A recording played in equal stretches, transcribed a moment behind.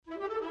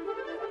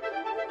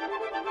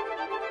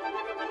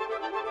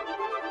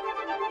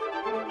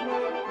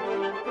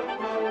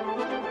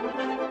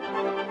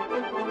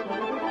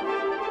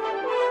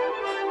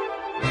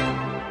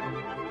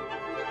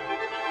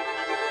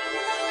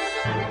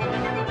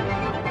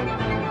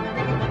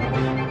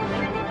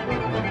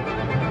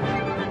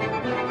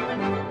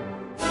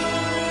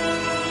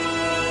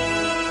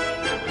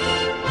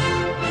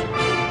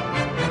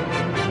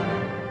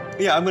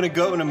Yeah, I'm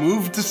gonna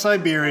move to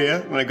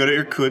Siberia. I'm gonna go to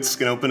Irkutsk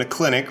and open a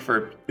clinic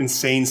for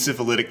insane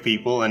syphilitic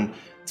people, and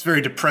it's very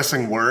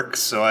depressing work.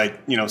 So I,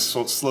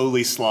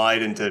 slowly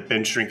slide into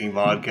binge drinking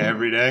vodka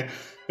every day.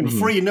 And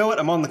before you know it,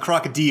 I'm on the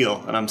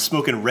crocodile, and I'm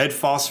smoking red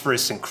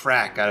phosphorus and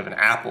crack out of an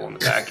apple in the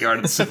backyard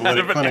of the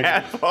syphilitic clinic.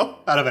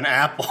 Out of an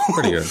apple.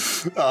 Pretty good.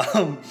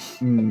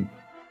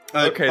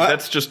 Okay,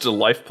 that's just a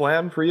life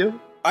plan for you?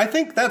 I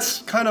think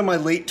that's kind of my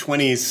late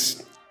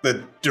 20s,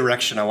 the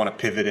direction I want to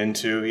pivot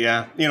into,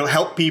 yeah.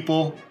 Help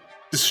people,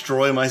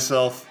 destroy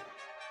myself.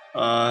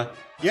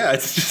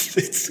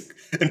 It's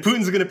and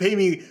Putin's going to pay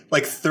me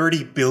like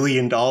 $30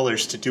 billion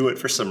to do it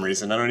for some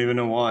reason. I don't even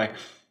know why.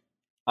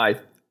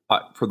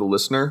 For the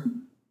listener,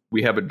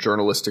 we have a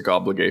journalistic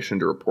obligation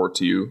to report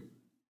to you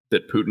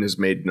that Putin has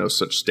made no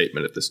such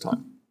statement at this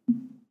time.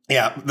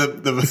 Yeah,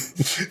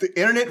 the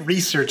Internet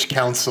Research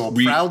Council,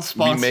 proud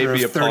sponsor of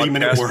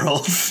 30-Minute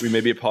Worlds. We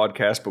may be a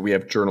podcast, but we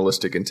have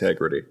journalistic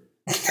integrity.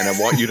 And I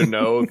want you to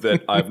know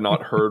that I've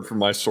not heard from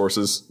my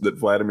sources that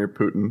Vladimir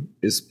Putin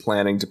is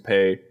planning to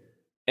pay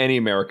any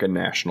American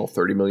national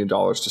 $30 million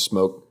to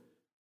smoke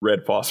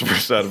red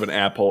phosphorus out of an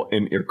apple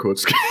in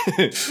Irkutsk.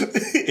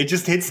 It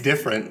just hits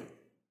different.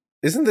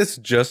 Isn't this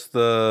just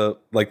the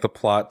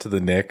plot to the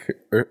Nick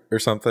or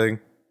something?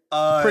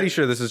 I'm pretty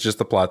sure this is just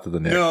the plot to the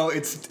Nick. No,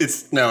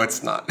 it's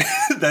not.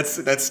 That's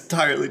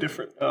entirely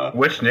different.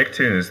 Which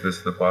Nicktoon is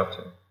this the plot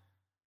to?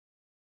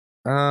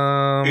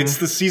 It's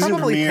the season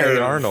probably premiere. Hey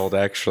Arnold,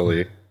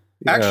 actually.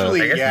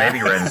 Actually, I guess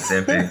maybe Ren and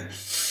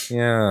Stimpy.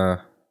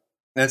 Yeah.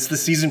 That's the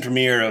season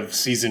premiere of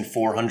season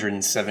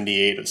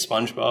 478 of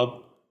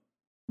SpongeBob.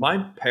 My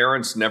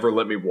parents never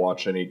let me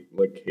watch any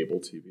cable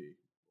TV.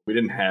 We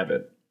didn't have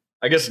it.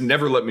 I guess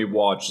never let me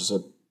watch is a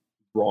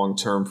wrong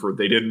term for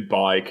they didn't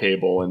buy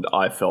cable, and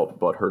I felt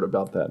butthurt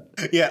about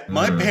that. Yeah,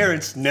 my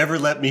parents never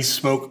let me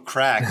smoke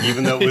crack,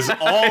 even though it was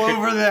all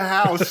over the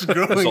house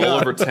growing up. It's all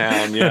over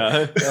town,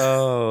 yeah.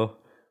 Oh.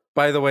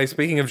 By the way,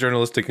 speaking of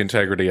journalistic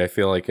integrity, I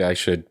feel like I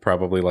should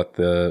probably let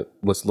the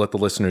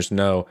listeners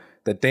know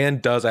that Dan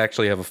does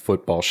actually have a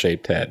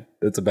football-shaped head.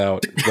 It's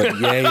about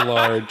yay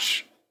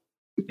large.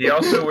 He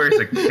also wears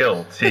a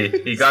kilt.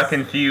 He got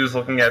confused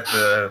looking at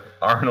the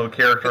Arnold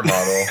character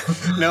model.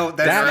 No,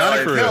 that's not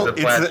a kilt. It's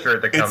a plaid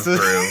shirt that comes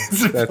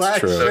through. That's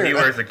true. So he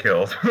wears a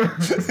kilt.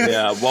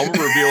 Yeah, while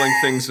we're revealing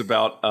things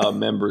about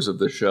members of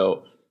the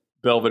show,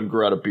 Belvin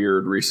grew out a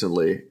beard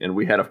recently, and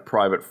we had a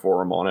private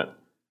forum on it,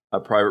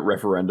 a private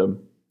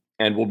referendum,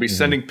 and we'll be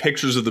sending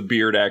pictures of the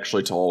beard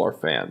actually to all our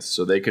fans,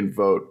 so they can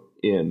vote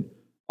in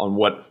on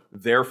what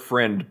their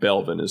friend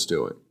Belvin is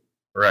doing.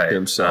 Right.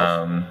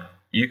 Himself.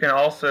 You can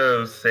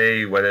also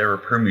say whatever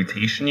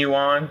permutation you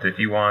want. If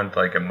you want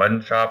like a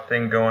mutton chop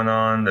thing going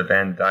on, the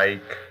Van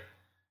Dyke.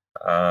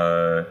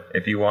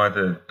 If you want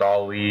a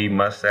Dolly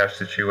mustache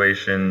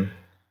situation.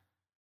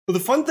 Well, the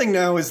fun thing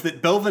now is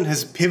that Belvin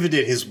has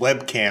pivoted his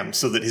webcam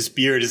so that his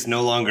beard is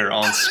no longer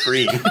on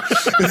screen. That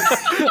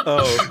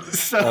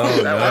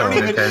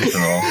wasn't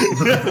intentional.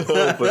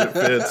 But it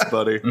fits,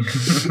 buddy.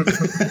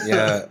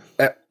 Yeah.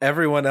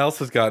 Everyone else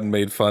has gotten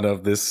made fun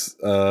of this.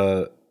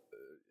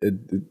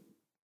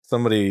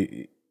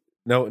 Somebody,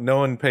 no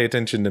one pay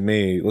attention to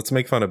me. Let's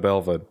make fun of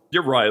Belvin.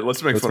 You're right.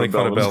 Let's make fun of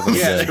Belvin.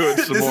 Yeah, Do it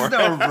some this more. is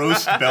now a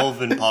roast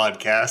Belvin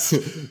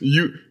podcast.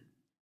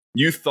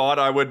 You thought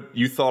I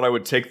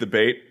would take the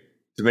bait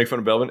to make fun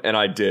of Belvin, and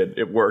I did.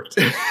 It worked.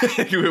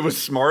 It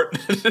was smart.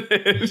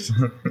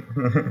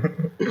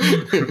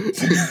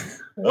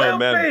 Well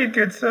played,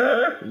 good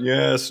sir.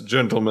 Yes,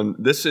 gentlemen.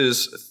 This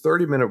is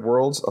 30-Minute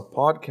Worlds, a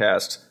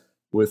podcast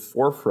with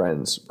four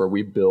friends where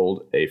we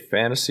build a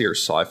fantasy or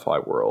sci-fi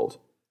world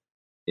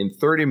in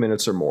 30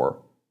 minutes or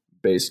more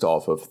based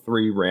off of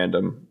 3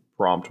 random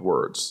prompt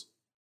words.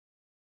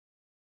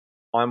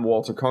 I'm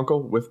Walter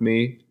Kunkel. With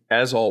me,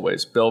 as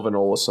always, Belvin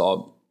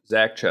Olasov,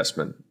 Zach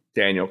Chessman,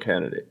 Daniel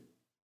Kennedy.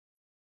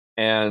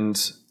 And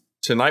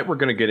tonight we're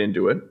going to get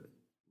into it,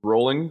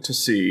 rolling to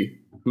see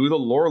who the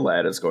lore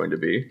lad is going to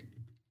be,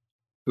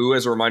 who,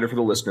 as a reminder for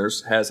the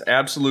listeners, has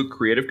absolute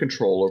creative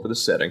control over the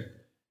setting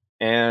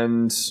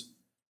and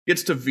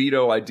gets to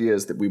veto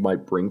ideas that we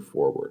might bring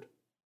forward.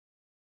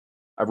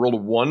 I've rolled a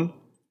 1.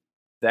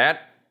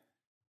 That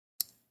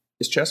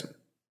is Chessman.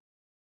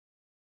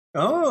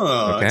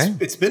 Oh, okay.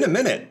 It's been a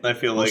minute, I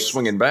feel We're like.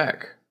 swinging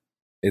back.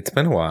 It's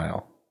been a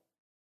while.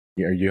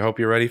 You hope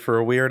you're ready for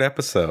a weird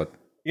episode.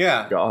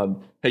 Yeah.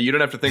 God. Hey, you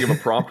don't have to think of a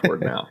prompt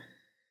word now.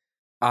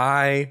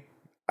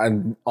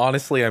 I'm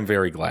honestly, I'm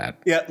very glad.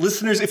 Yeah,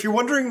 listeners, if you're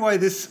wondering why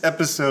this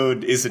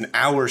episode is an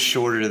hour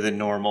shorter than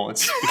normal,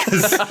 it's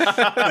because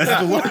as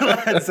the Lord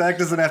Lad, Zach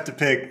doesn't have to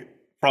pick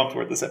prompt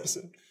word this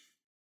episode.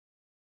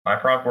 My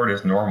prompt word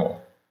is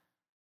normal.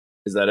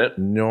 Is that it?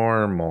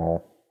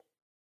 Normal.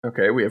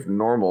 Okay, we have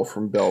normal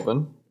from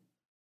Belvin.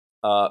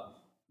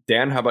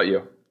 Dan, how about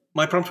you?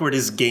 My prompt word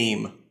is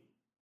game.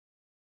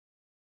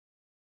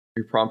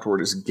 Your prompt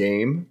word is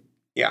game.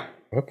 Yeah.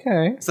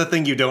 Okay. It's the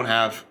thing you don't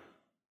have.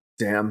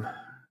 Damn.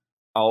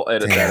 I'll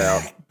edit that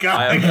out.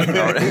 Got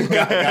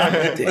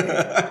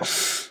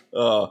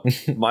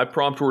it. My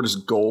prompt word is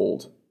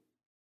gold.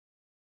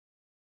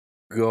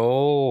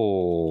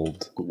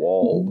 Gold.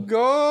 Gold.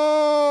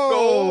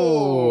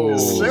 Gold.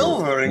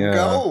 Silver and Yeah.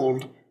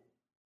 gold.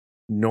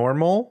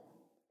 Normal,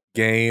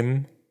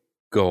 game,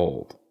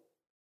 gold.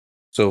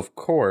 So of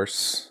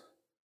course,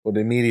 what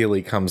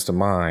immediately comes to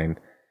mind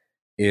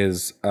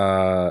is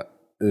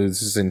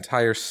this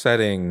entire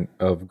setting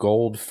of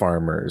gold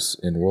farmers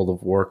in World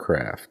of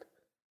Warcraft.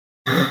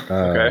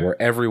 Where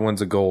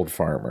everyone's a gold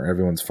farmer.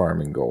 Everyone's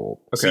farming gold.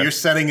 So your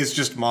setting is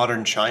just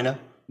modern China?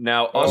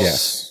 Now, us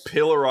Yes.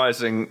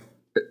 pillaging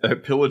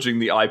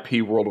the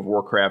IP World of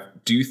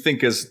Warcraft, do you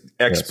think as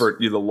expert,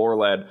 you the lore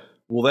lad,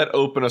 will that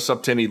open us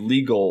up to any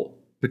legal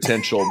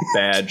potential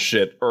bad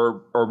shit?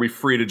 Or are we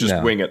free to just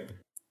No. wing it?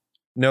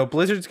 No,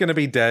 Blizzard's going to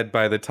be dead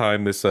by the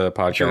time this You're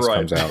podcast right.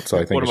 comes out, so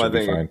I think What it am I should be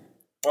thinking? fine.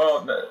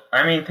 Well,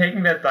 I mean,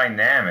 taking that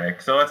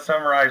dynamic, so let's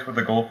summarize what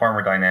the gold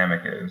farmer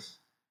dynamic is.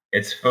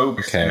 It's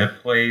folks in Okay. a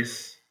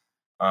place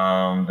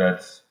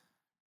that's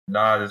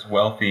not as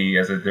wealthy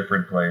as a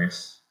different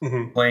place,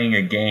 Mm-hmm. playing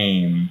a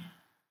game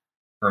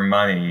for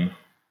money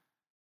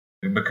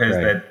because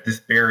Right. that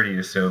disparity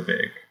is so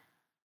big.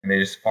 And they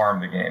just farm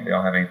the game. They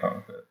don't have any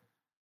fun with it.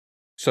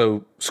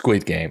 So,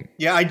 Squid Game.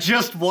 Yeah, I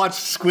just watched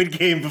Squid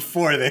Game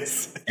before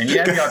this. And you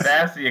have the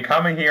audacity to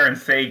come in here and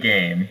say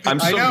game.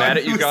 I'm I so know, mad at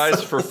it you was guys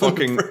so for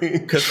fucking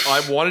cringe. because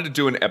I wanted to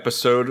do an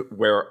episode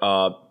where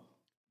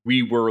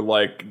we were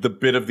like the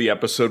bit of the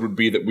episode would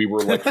be that we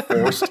were like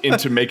forced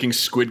into making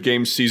Squid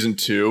Game season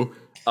 2,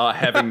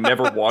 having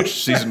never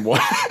watched season 1,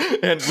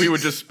 and we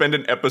would just spend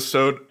an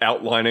episode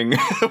outlining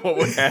what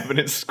would happen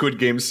in Squid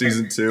Game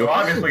season 2. So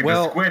obviously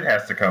Well- the squid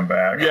has to come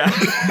back. Yeah,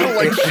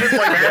 like shit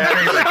like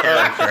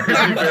that.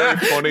 It'd be very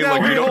funny. No,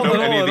 Like we wait, don't hold know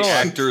on, any of hold the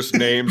on. actors'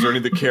 names or any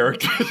of the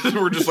characters.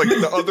 We're just like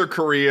the other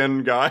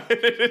Korean guy.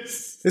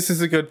 It's- This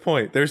is a good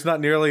point. There's not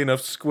nearly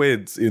enough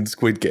squids in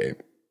Squid Game.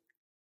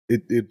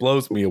 It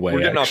blows me away. We're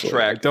getting actually. off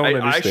track. I don't I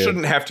understand.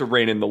 shouldn't have to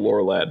rein in the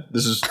lore lad.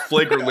 This is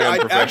flagrantly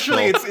unprofessional.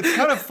 Actually, it's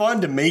kind of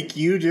fun to make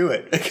you do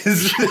it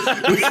because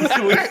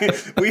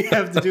we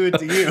have to do it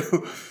to you.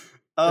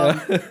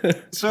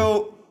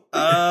 So,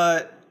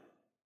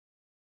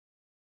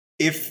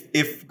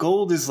 if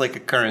gold is like a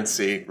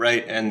currency,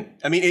 right? And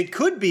I mean, it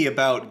could be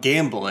about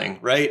gambling,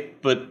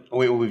 right? But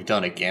we've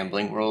done a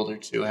gambling world or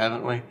two,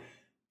 haven't we?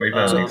 We've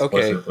done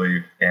Okay.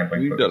 explicitly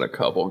gambling. We've done a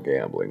couple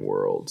gambling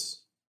worlds.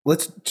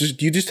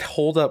 You just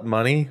hold up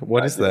money?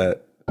 What is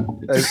that?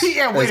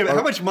 Yeah, wait a minute.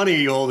 How much money are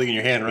you holding in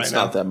your hand right It's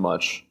now? not that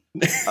much.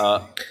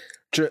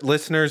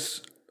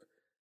 Listeners,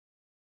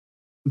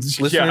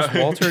 Yeah.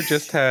 Walter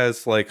just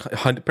has like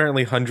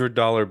apparently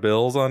 $100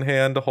 bills on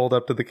hand to hold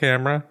up to the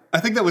camera. I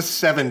think that was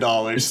 $7.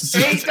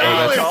 $8.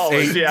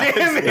 $8. Yeah,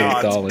 Damn it's it.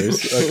 not.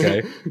 $8.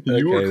 Okay.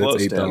 You were Okay,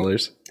 close,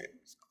 that's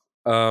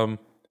 $8.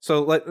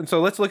 So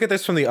let's look at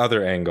this from the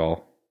other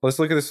angle. Let's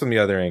look at this from the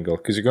other angle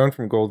because you're going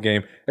from gold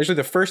game. Actually,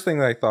 the first thing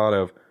that I thought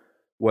of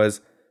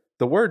was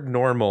the word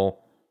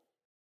normal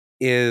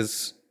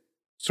is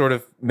sort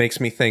of makes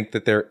me think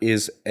that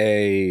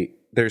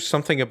there's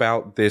something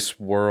about this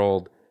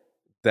world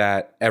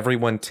that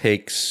everyone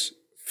takes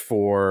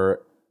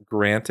for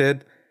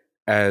granted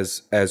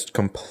as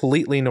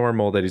completely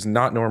normal that is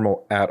not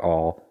normal at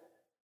all,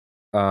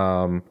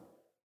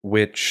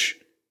 which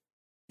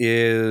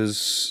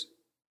is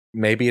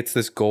maybe it's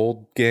this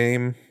gold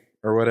game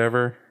or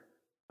whatever.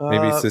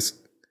 Maybe it's this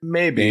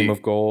maybe game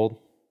of gold.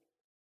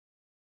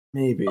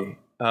 maybe.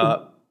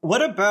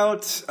 What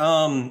about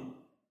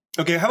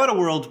okay, how about a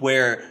world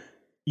where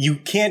you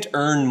can't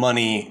earn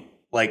money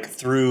like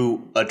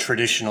through a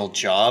traditional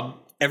job?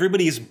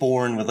 Everybody is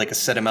born with like a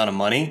set amount of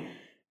money,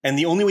 and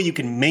the only way you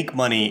can make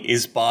money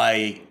is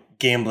by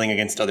gambling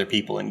against other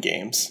people in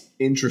games.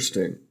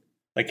 Interesting.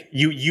 Like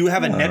you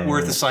have a net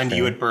worth Oh, assigned to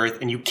you okay. at birth,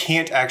 and you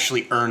can't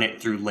actually earn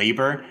it through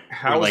labor.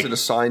 How Or, is like, it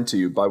assigned to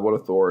you? By what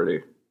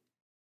authority?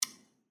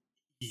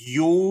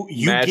 you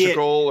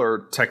Magical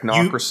or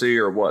technocracy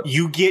or what?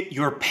 you get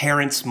your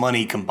parents'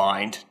 money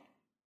combined,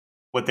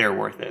 what their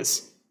worth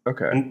is.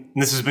 Okay. And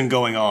this has been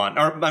going on.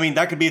 Or I mean,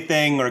 that could be a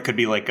thing, or it could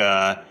be like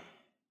I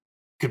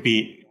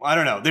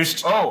don't know.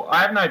 There's Oh,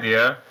 I have an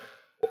idea.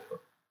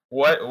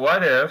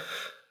 What if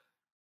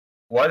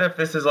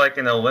this is like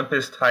an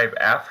Olympus type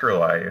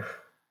afterlife?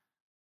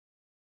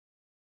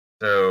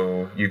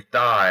 So you've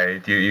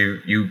died,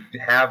 you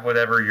have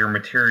whatever your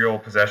material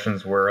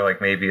possessions were, like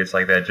maybe it's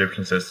like the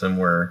Egyptian system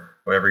where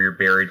whatever you're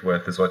buried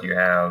with is what you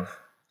have.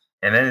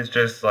 And then it's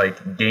just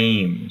like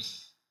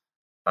games.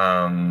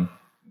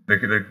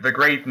 The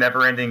great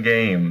never ending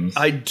games.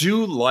 I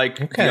do like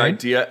Okay. the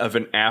idea of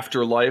an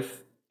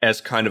afterlife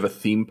as kind of a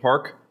theme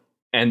park,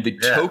 and the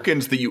Yeah.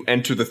 tokens that you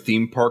enter the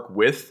theme park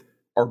with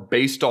are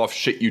based off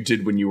shit you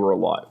did when you were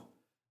alive.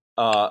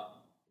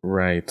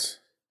 Right.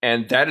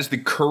 And that is the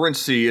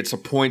currency. It's a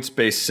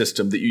points-based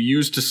system that you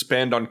use to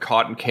spend on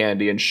cotton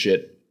candy and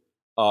shit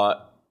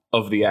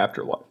of the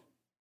afterlife.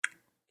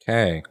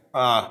 Okay.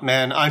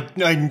 Man,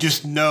 I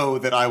just know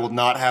that I will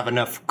not have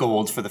enough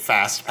gold for the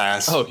fast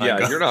pass. Oh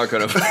yeah, you're not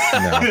gonna.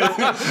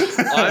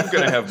 I'm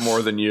gonna have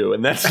more than you,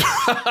 and that's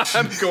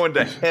I'm going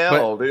to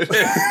hell, dude.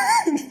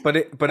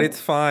 But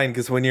it's fine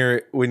because when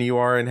you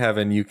are in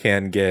heaven, you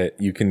can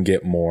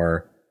get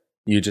more.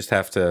 You just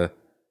have to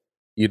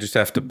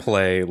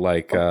play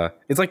like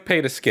it's like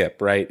pay to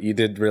skip, right? You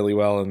did really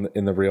well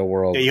in the real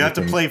world. Yeah, you have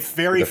to play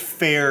very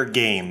fair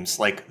games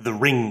like the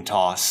ring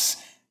toss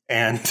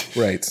and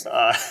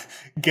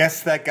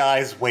guess that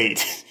guy's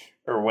weight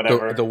or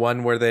whatever. The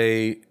one where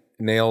they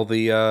nail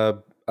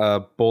the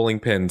bowling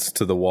pins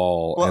to the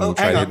wall. Well, and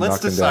try hang to on. Let's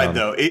knock them decide down.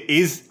 though.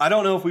 I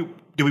don't know if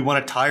we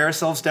want to tie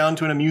ourselves down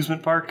to an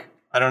amusement park.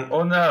 I don't.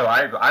 Oh no,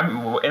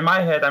 I'm in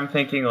my head. I'm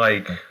thinking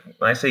like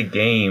when I say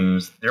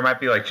games, there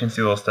might be like chintzy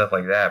little stuff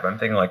like that, but I'm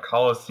thinking like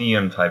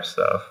Coliseum type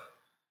stuff,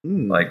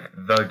 like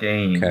the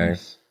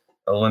games,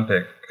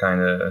 Olympic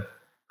kind of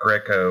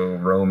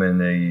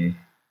Greco-Roman.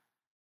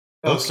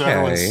 Oh, so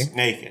everyone's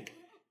naked.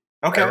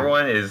 Okay.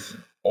 Everyone is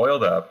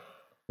oiled up.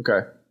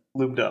 Okay.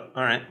 Lubed up.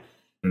 All right.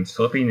 And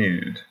slippy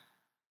nude.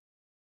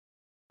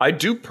 I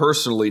do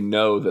personally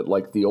know that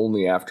like the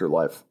only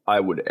afterlife I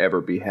would ever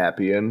be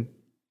happy in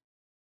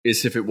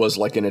is if it was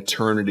like an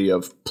eternity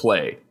of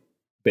play,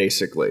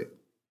 basically.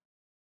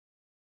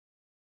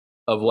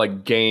 Of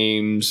like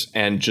games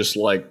and just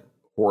like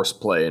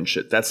horseplay and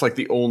shit. That's like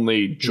the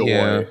only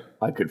joy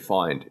I could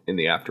find in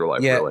the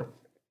afterlife, really.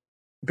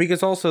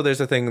 Because also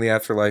there's a thing in the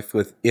afterlife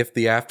with if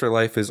the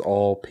afterlife is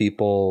all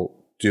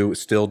people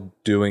still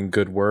doing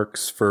good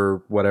works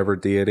for whatever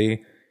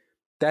deity,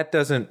 that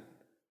doesn't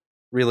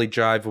really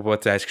jive with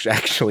what's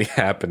actually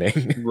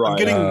happening. Right. I'm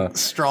getting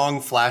strong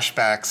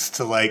flashbacks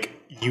to like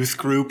youth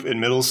group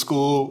in middle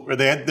school where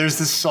there's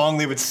this song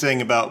they would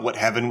sing about what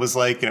heaven was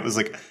like, and it was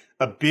like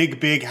a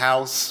big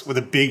house with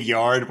a big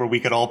yard where we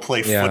could all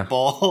play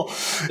football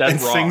and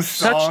sing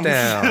songs.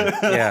 Touchdown.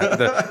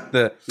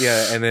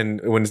 And then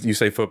when you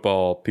say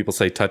football, people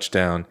say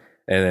touchdown,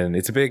 and then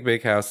it's a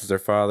big house. It's their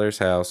father's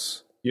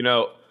house. You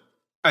know,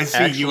 I see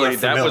actually, you are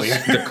familiar.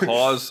 that was the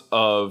cause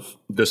of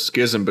the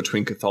schism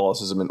between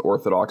Catholicism and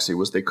Orthodoxy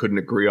was they couldn't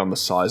agree on the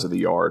size of the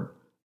yard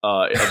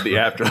of the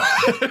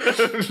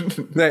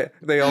afterlife.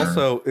 They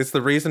also, it's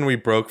the reason we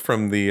broke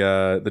from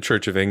the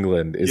Church of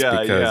England is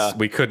because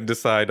we couldn't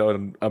decide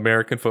on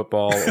American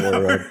football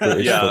or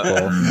British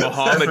football.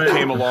 Muhammad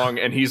came along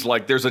and he's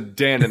like, "There's a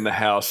den in the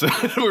house."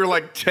 We were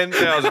like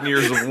 10,000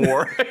 years of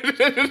war.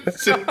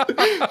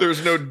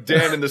 There's no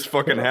den in this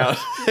fucking house.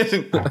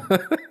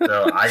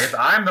 So I guess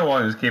I'm the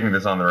one who's keeping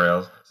this on the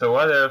rails. So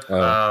what if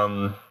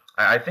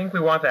I think we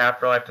want the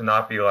afterlife to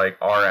not be like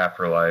our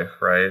afterlife,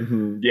 right?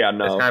 Mm-hmm. Yeah,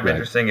 no. It's kind of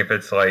interesting if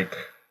it's like,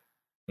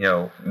 you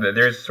know,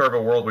 there's sort of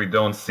a world we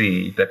don't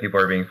see that people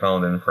are being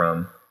funneled in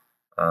from.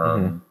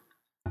 And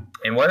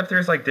what if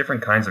there's like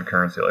different kinds of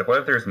currency? Like what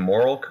if there's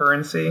moral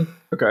currency?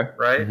 Okay.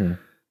 Right?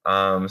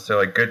 So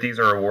like good deeds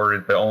are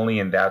rewarded, but only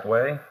in that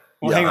way.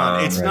 Well, hang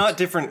on. It's not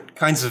different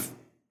kinds of...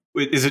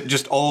 Is it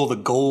just all the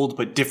gold,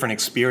 but different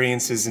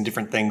experiences and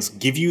different things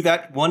give you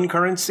that one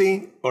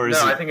currency, or is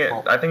I think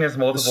it's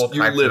multiple types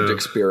your lived of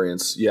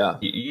experience. Yeah,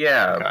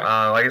 yeah. Okay.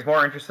 Like it's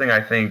more interesting, I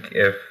think,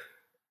 if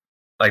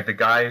like the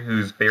guy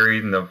who's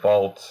buried in the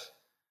vault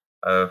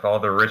of all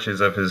the riches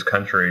of his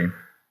country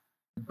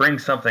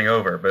brings something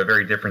over, but a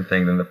very different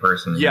thing than the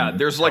person. Yeah,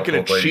 there's like an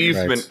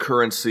achievement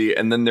currency,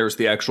 and then there's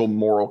the actual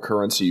moral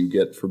currency you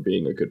get for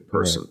being a good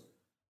person.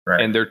 Right.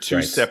 And they're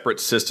two separate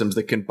systems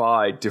that can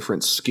buy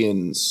different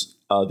skins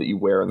that you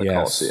wear in the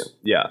Colosseum.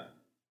 Yeah.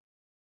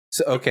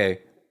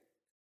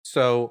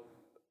 So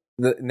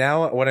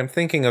now what I'm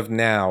thinking of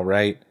now,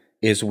 right,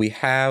 is we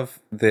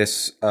have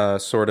this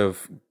sort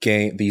of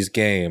game, these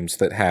games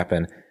that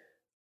happen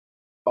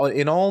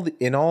in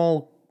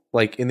all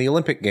like in the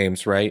Olympic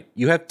Games, right?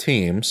 You have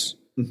teams.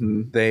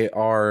 Mm-hmm. They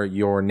are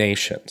your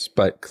nations,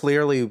 but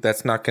clearly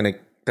that's not going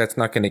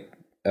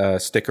to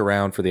stick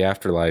around for the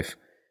afterlife.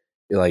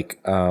 Like,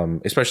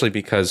 especially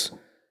because,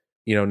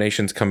 you know,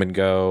 nations come and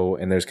go,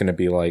 and there's going to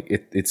be like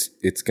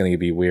it's going to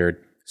be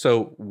weird.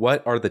 So,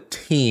 what are the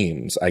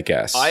teams? I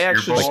guess I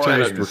actually just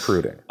tourist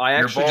recruiting. I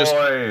actually just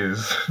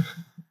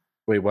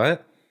wait.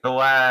 What? The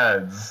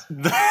lads.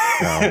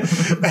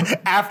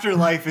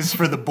 Afterlife is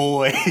for the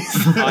boys.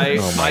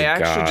 I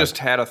actually just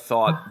had a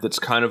thought that's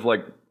kind of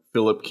like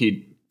Philip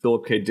K.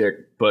 Dick,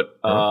 but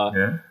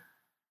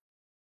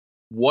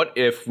what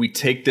if we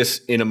take this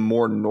in a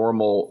more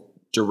normal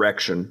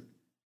direction?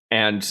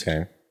 And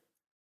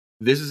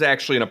this is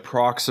actually an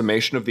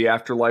approximation of the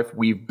afterlife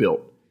we've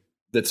built.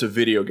 That's a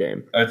video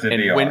game. That's a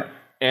VR.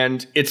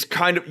 And it's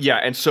kind of,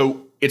 and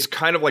so it's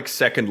kind of like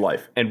Second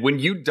Life. And when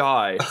you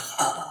die,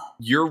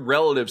 your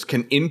relatives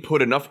can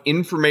input enough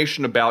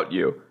information about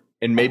you,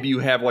 and maybe you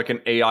have like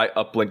an AI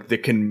uplink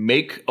that can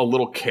make a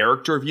little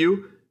character of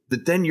you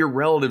that then your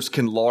relatives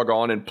can log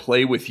on and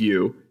play with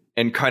you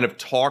and kind of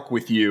talk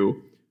with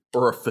you,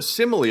 or a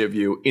facsimile of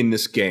you in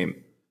this game.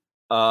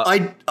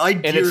 I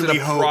and it's an dearly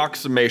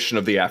approximation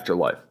of the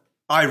afterlife.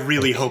 I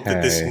really hope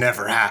that this Okay.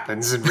 never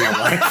happens in real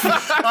life.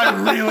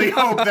 I really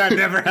hope that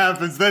never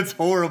happens. That's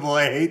horrible.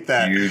 I hate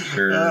that.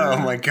 Future. Oh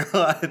my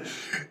god.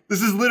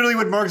 This is literally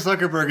what Mark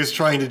Zuckerberg is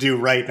trying to do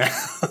right now.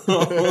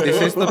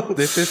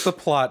 This is the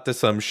plot to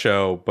some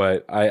show,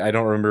 but I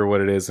don't remember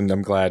what it is, and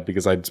I'm glad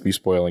because I'd be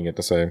spoiling it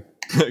to say.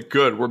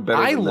 Good, we're better.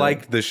 I than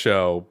liked the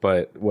show,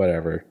 but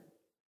whatever.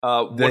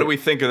 What do we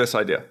think of this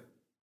idea?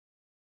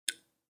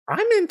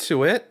 I'm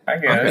into it. I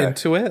get I'm it.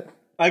 into it.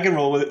 I can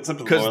roll with it. It's up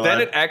to the Because Lorelai.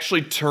 then it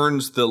actually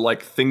turns the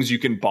like things you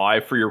can buy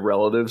for your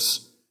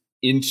relatives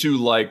into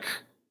like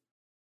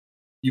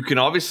you can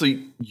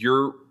obviously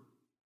your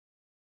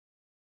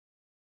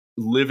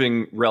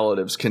living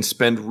relatives can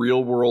spend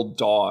real world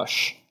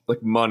dosh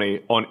like money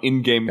on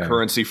in-game Okay.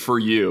 currency for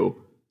you.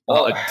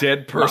 A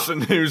dead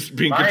person who's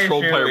being My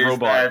controlled issue by a is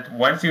robot. that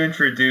once you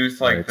introduce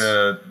like Right.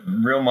 the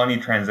real money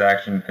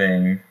transaction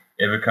thing,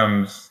 it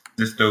becomes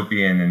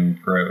dystopian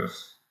and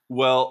gross.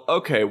 Well,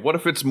 okay, what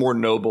if it's more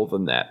noble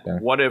than that? Yeah.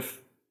 What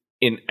if,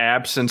 in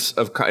absence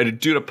of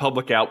due to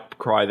public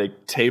outcry, they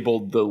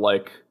tabled the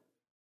like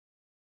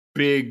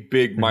big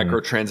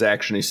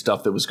microtransaction-y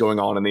stuff that was going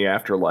on in the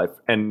afterlife,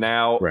 and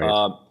now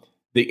Right.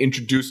 they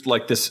introduced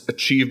like this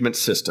achievement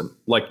system,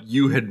 like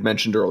you had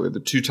mentioned earlier, the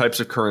two types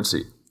of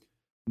currency: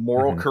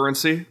 moral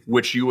currency,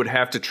 which you would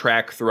have to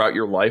track throughout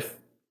your life,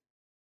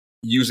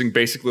 using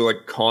basically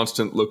like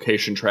constant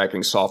location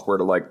tracking software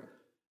to like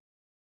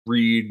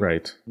read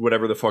Right.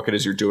 whatever the fuck it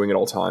is you're doing at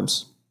all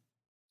times.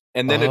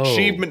 And then Oh.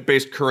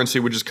 achievement-based currency,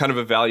 which is kind of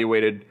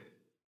evaluated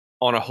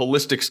on a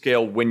holistic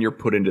scale when you're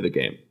put into the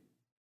game.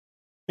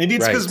 Maybe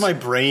it's because Right. my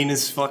brain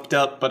is fucked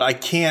up, but I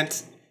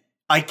can't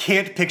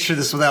picture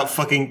this without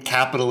fucking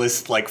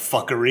capitalist like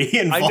fuckery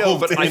involved. I know,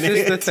 but in This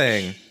is the it.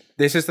 thing.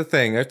 This is the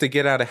thing. I have to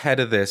get out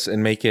ahead of this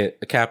and make it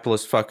a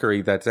capitalist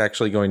fuckery that's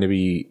actually going to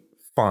be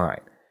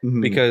fine.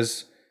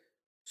 Because,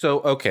 so,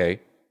 okay,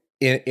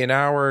 in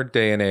our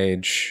day and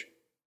age,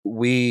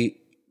 we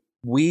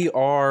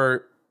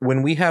are,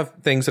 when we have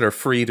things that are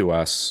free to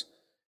us,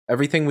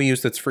 everything we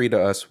use that's free to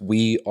us,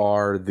 we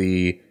are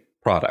the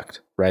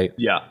product, right?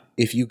 Yeah.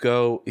 If you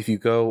go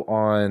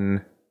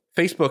on,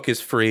 Facebook is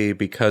free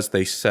because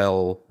they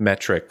sell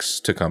metrics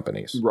to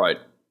companies. Right.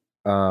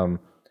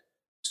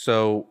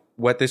 So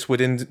what this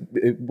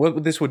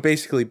would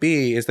basically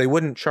be is they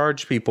wouldn't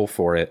charge people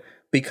for it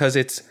because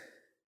it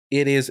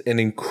is an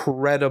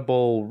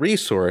incredible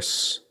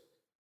resource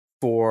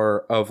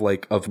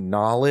of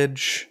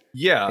knowledge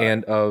Yeah.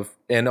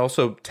 and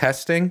also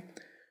testing.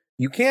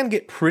 You can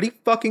get pretty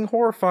fucking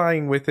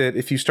horrifying with it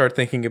if you start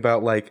thinking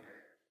about like,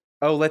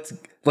 oh,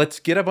 let's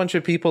get a bunch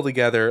of people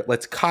together,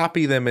 let's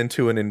copy them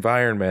into an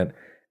environment,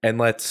 and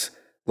let's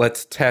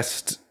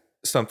test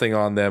something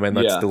on them and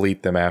let's Yeah.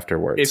 delete them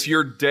afterwards. if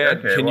you're dead,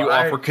 Okay, can you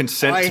well, offer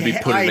consent to be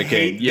put in the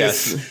game? hate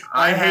Yes. this.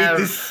 I I hate have-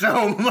 this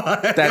so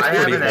much. That's I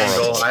have pretty an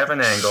angle. horrible. I have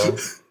an angle.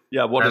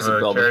 Yeah, what I is have it,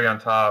 a Belden? cherry on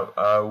top.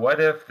 What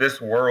if this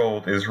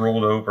world is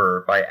ruled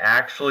over by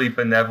actually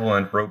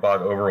benevolent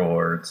robot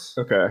overlords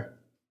Okay.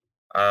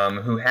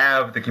 who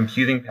have the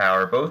computing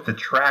power both to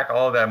track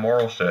all of that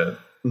moral shit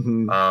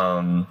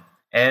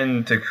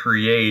and to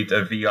create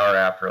a VR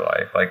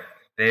afterlife? Like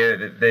they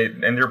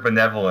and their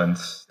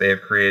benevolence, they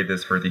have created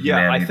this for the Yeah,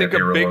 humanity I think that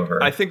they rule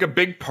over. I think a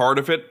big part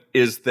of it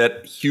is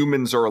that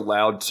humans are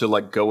allowed to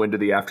like go into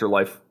the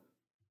afterlife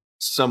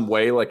some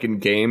way, like in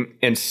game,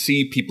 and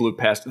see people who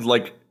passed,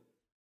 like,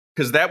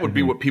 because that would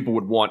be what people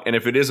would want. And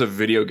if it is a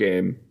video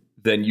game,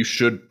 then you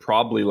should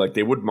probably like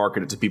they would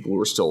market it to people who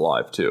are still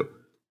alive too.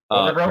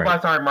 Well, the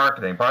robots aren't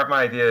marketing. Part of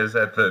my idea is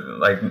that the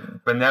like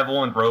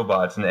benevolent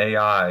robots and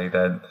AI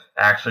that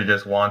actually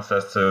just wants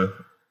us to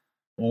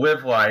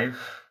live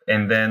life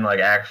and then like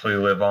actually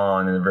live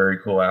on in a very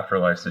cool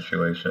afterlife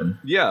situation.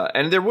 Yeah,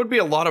 and there would be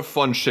a lot of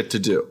fun shit to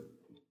do.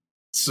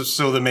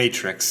 So the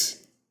Matrix.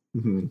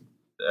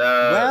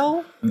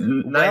 well,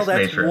 Nice that's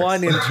Matrix.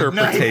 one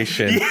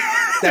interpretation.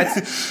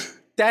 Yeah.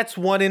 That's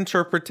one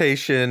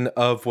interpretation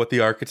of what the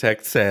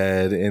architect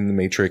said in the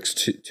Matrix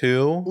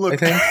 2, Look- I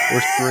think,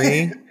 or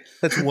 3.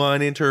 That's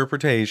one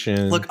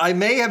interpretation. Look, I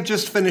may have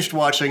just finished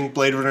watching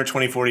Blade Runner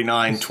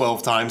 2049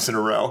 12 times in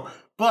a row,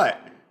 but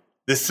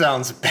this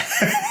sounds bad.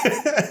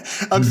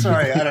 I'm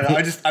sorry. I don't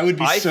know. I would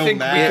be I so think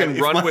mad. we can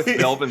if run my- with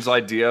Belvin's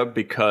idea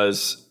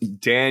because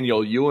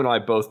Daniel, you and I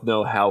both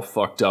know how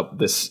fucked up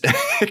this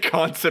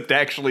concept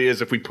actually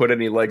is if we put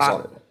any legs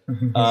on it.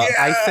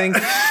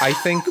 I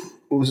think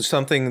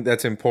something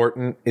that's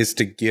important is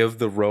to give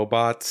the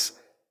robots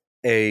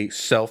a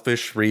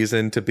selfish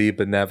reason to be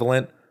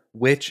benevolent,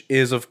 which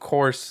is, of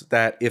course,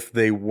 that if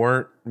they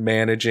weren't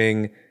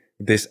managing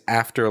this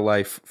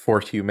afterlife for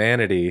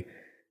humanity,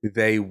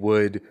 they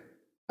would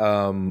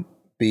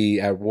be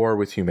at war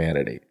with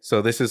humanity.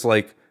 So this is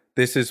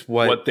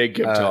what They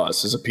give to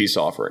us as a peace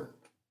offering.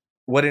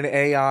 what an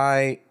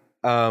AI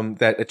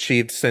that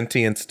achieved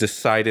sentience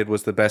decided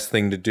was the best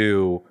thing to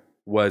do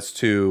was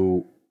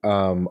to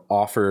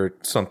offer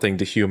something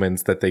to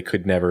humans that they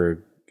could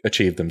never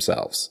achieve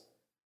themselves.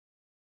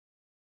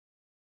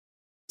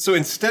 So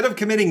instead of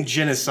committing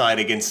genocide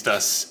against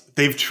us,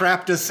 they've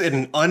trapped us in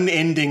an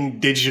unending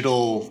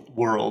digital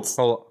world.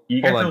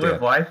 You get to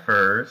live life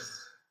first.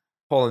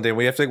 Hold on, Dan.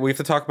 We have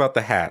to talk about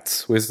the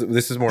hats. This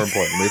is more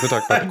important. We have to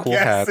talk about the cool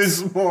hats.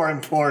 This is more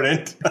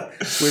important.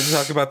 We have to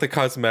talk about the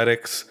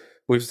cosmetics.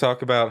 We have to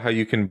talk about how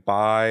you can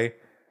buy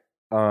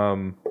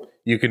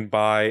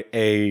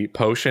a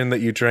potion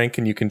that you drink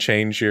and you can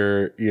change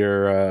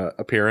your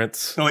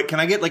appearance. Oh wait, can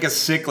I get like a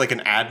sick, like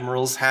an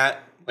admiral's hat,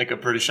 like a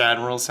British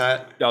admiral's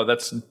hat? No,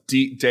 that's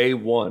day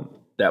one.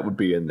 That would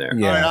be in there.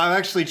 Yeah. All right, I've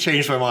actually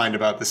changed my mind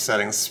about the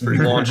settings.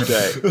 Launch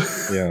day.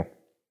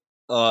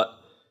 Yeah.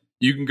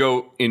 You can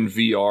go in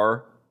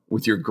VR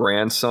with your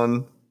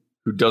grandson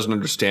who doesn't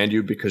understand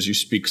you because you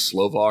speak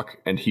Slovak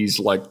and he's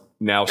like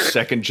now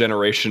second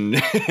generation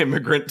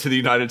immigrant to the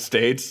United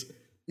States.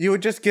 You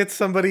would just get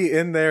somebody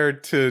in there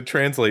to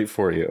translate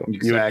for you.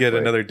 Exactly. You would get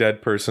another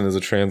dead person as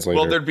a translator.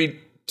 Well, there'd be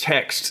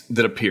text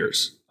that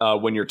appears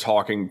when you're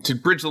talking to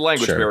bridge the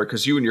language barrier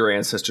because you and your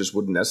ancestors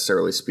wouldn't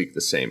necessarily speak the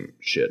same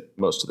shit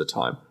most of the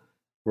time.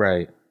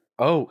 Right.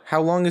 Oh,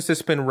 how long has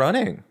this been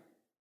running?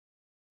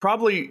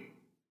 Probably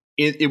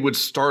it would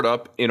start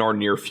up in our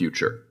near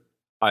future,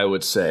 I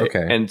would say.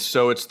 Okay. And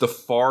so it's the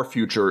far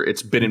future.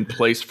 It's been in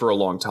place for a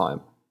long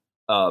time.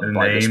 The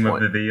name of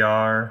the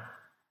VR?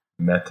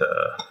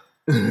 Meta.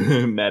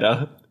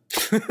 Meta.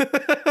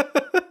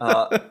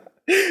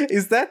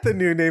 Is that the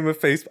new name of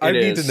Facebook? I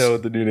need to know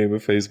what the new name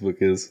of Facebook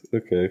is.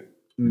 Okay.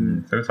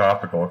 So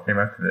topical. It came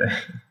out today.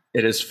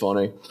 It is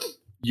funny.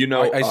 You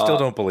know, I still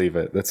don't believe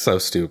it. That's so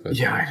stupid.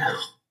 Yeah, I know.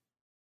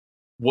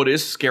 What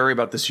is scary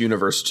about this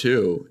universe,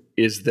 too,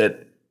 is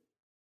that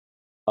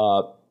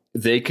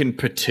they can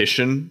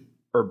petition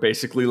or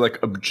basically like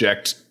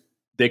object.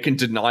 They can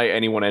deny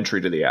anyone entry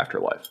to the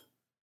afterlife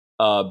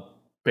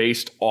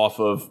based off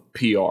of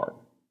PR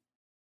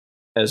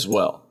as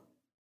well.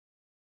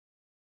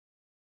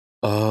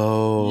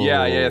 Oh.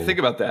 Yeah. Think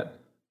about that.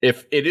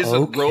 If it is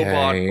a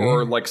robot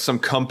or like some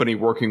company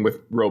working with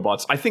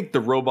robots, I think the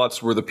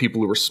robots were the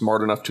people who were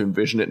smart enough to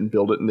envision it and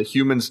build it, and the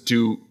humans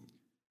do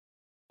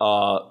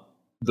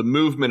the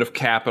movement of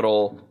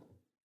capital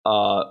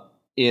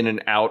in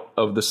and out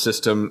of the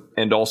system,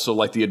 and also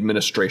like the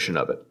administration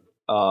of it.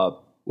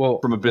 Well,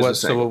 from a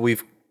business angle.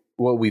 So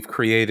what we've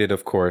created,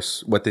 of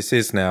course, what this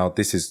is now.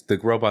 This is the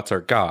robots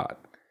are God.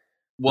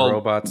 Well, the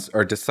robots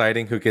are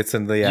deciding who gets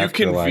into the afterlife.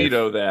 You can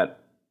veto that,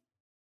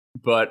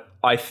 but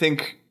I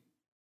think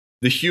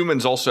the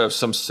humans also have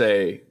some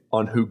say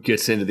on who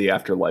gets into the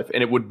afterlife,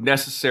 and it wouldn't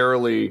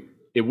necessarily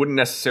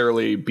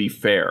be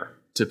fair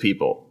to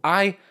people.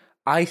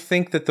 I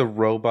think that the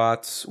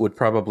robots would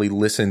probably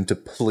listen to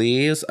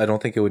pleas. I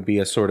don't think it would be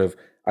I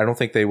don't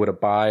think they would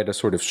abide a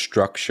sort of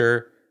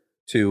structure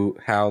to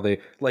how they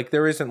like.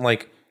 There isn't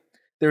like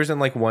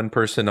one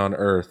person on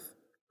Earth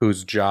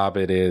whose job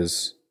it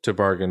is to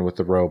bargain with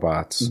the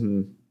robots.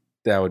 Mm-hmm.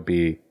 That would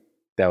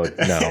no.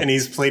 And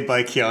he's played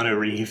by Keanu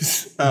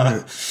Reeves.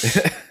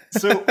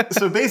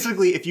 So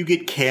basically, if you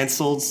get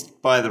canceled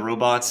by the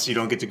robots, you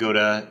don't get to go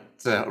to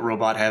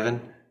robot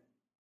heaven.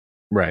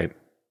 Right.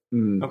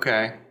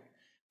 Okay.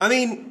 I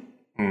mean,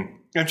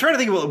 I'm trying to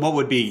think about what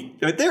would be.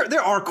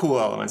 There are cool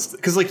elements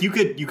because like you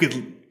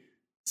could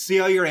see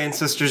how your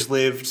ancestors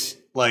lived,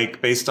 like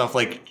based off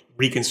like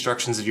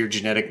reconstructions of your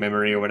genetic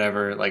memory or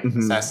whatever, like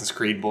Assassin's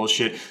Creed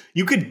bullshit.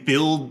 You could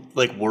build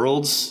like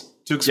worlds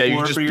to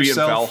explore for yourself. Yeah, you just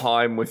be in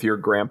Valheim with your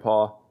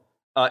grandpa.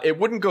 It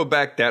wouldn't go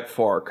back that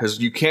far because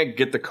you can't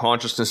get the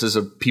consciousnesses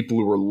of people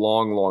who were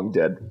long, long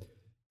dead.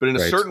 But in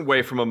a certain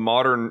way, from a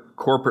modern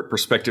corporate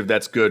perspective,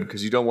 that's good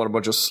because you don't want a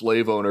bunch of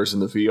slave owners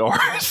in the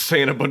VR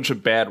saying a bunch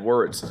of bad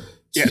words.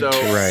 Yeah. So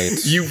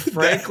you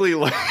frankly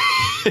like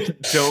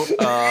don't.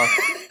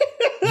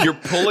 You're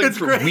pulling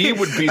for. We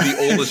would be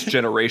the oldest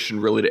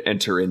generation really to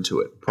enter into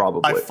it.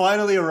 Probably. I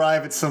finally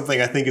arrive at something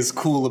I think is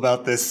cool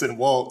about this, and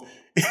Walt.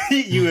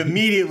 You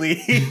immediately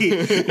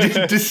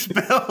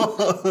dispel.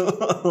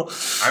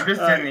 I'm just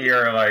sitting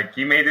here like,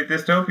 you made it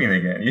dystopian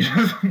again. You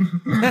just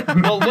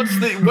well,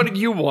 what do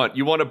you want?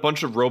 You want a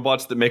bunch of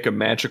robots that make a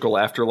magical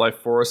afterlife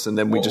for us, and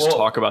then we just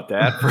talk about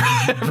that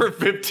for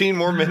 15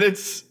 more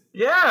minutes?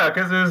 Yeah,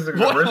 because there's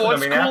what's cool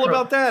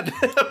about that?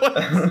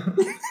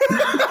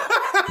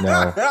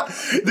 No.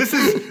 This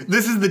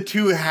is the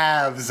two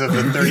halves of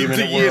the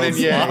 30-minute world. And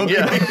yang,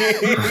 yeah.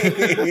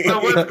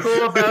 So what's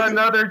cool about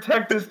another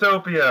tech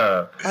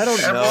dystopia? I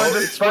don't know. Everyone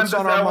just spun this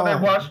out when they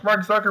watched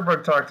Mark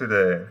Zuckerberg talk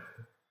today.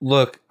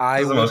 Look,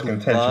 I would love.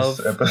 It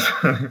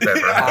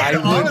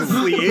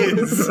honestly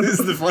is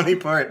the funny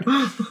part.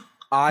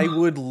 I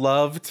would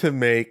love to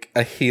make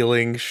a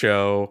healing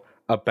show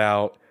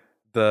about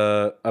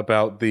the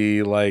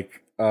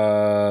like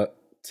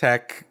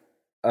tech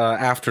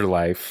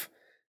afterlife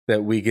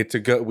that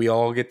we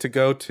all get to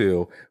go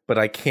to, but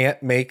I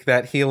can't make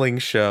that healing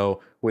show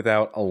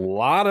without a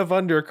lot of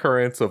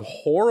undercurrents of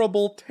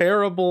horrible,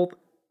 terrible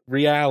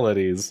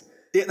realities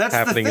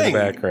happening in the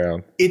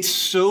background. It's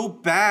so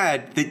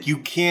bad that you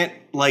can't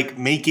like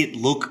make it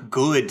look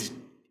good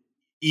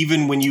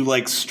even when you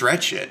like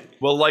stretch it.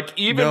 Well, like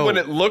even when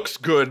it looks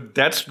good,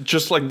 that's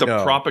just like the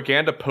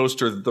propaganda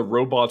poster that the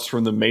robots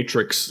from the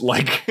Matrix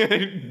like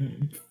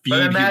feed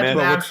but imagine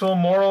humanity. actual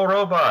moral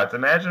robots.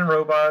 Imagine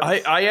robots.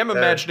 I am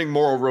imagining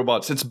moral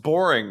robots. It's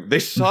boring. They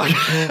suck.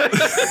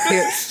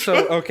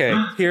 So okay,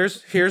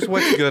 here's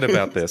what's good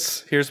about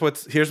this. Here's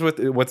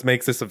what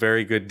makes this a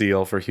very good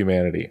deal for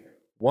humanity.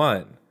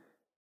 1,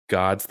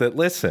 gods that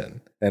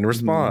listen and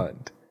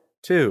respond.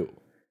 2,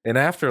 an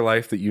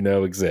afterlife that you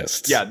know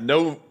exists. Yeah,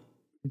 no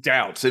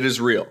doubts. It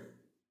is real.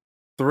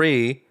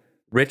 3,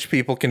 rich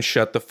people can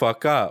shut the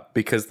fuck up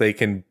because they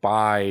can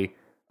buy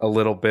a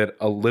little bit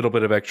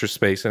of extra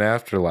space in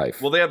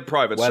afterlife. Well, they have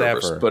private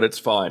servers, but it's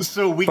fine.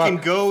 So we can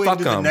go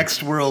into the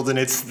next world and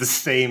it's the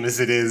same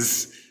as it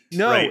is.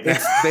 No, right now.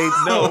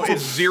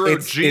 It's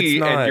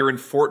 0G and you're in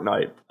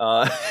Fortnite.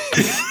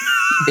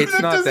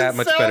 It's not that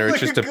much better. Like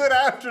it's just a good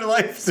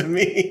afterlife to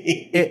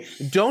me.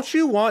 Don't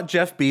you want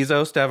Jeff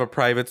Bezos to have a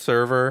private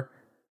server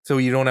so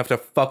you don't have to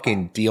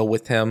fucking deal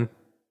with him?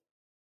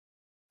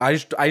 I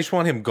just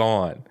want him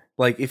gone.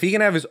 Like, if he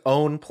can have his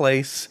own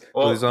place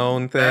with his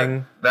own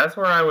thing. That's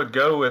where I would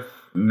go with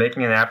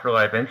making an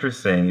afterlife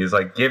interesting, is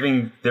like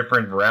giving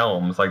different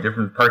realms, like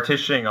different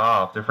partitioning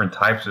off different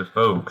types of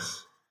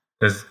folks.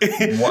 Because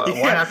one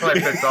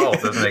afterlife fits all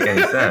doesn't make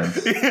any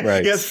sense.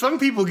 Right. Yeah, some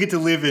people get to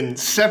live in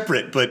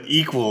separate but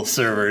equal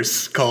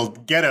servers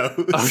called ghettos.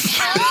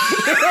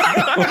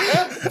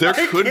 There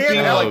could be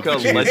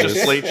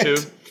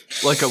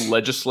like a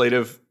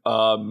legislative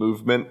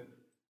movement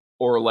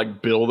or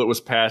like bill that was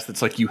passed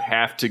that's like you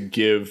have to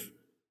give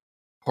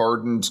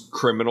pardoned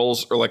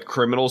criminals or like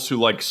criminals who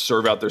like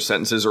serve out their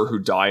sentences or who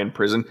die in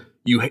prison,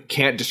 you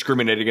can't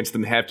discriminate against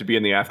them. They have to be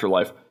in the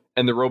afterlife.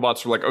 And the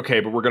robots were like, okay,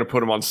 but we're going to put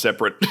them on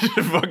separate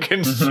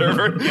fucking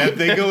server. Yeah,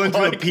 they go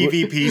into a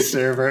PvP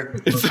server.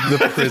 It's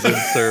the prison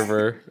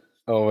server.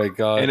 Oh my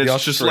God. And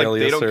it's just like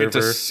they don't get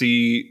to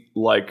see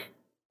like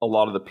a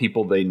lot of the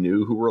people they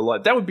knew who were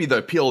alive. That would be the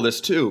appeal of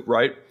this too,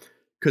 right?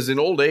 Because in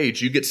old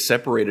age, you get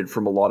separated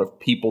from a lot of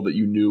people that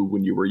you knew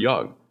when you were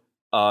young.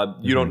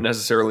 You don't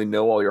necessarily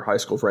know all your high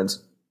school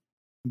friends.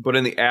 But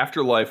in the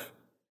afterlife,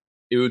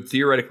 it would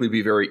theoretically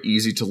be very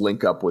easy to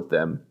link up with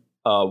them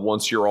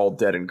once you're all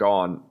dead and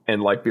gone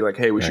and like be like,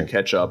 hey, we should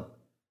catch up.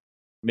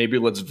 Maybe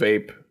let's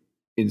vape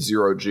in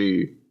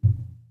 0G.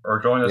 Or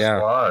join a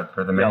squad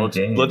for the many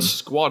games. Let's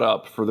squad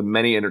up for the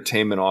many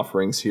entertainment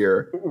offerings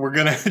here. We're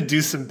going to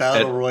do some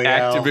Battle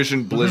Royale.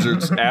 Activision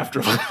Blizzard's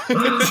Afterlife.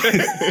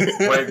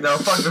 Wait, no,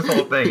 fuck this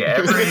whole thing.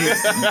 Every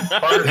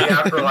part of the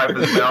Afterlife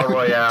is Battle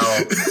Royale.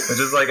 It's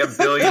just like 1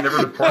 billion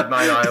different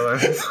Fortnite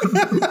islands.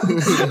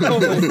 Oh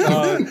my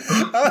God.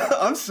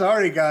 I'm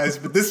sorry, guys,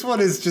 but this one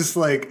is just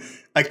like,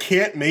 I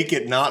can't make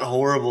it not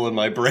horrible in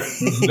my brain.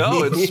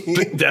 No,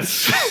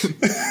 that's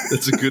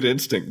a good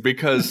instinct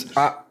because...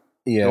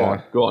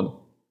 Yeah. Go on.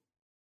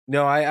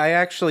 No, I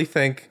actually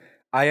think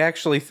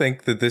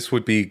that this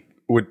would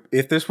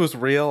if this was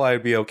real,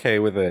 I'd be okay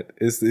with it.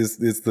 Is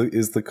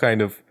the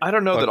kind of I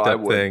don't know that I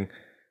would thing.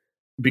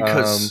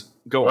 Because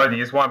go on. On.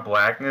 You just want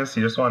blackness?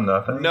 You just want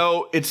nothing?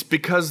 No, it's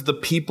because the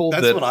people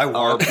that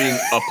are being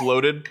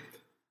uploaded,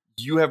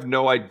 you have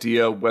no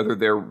idea whether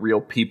they're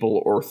real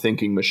people or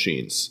thinking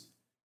machines.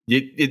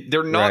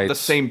 They're not the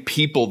same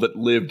people that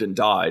lived and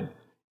died.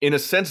 In a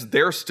sense,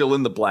 they're still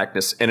in the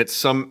blackness, and it's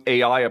some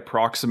AI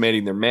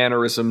approximating their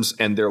mannerisms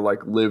and their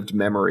like lived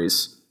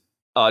memories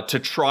to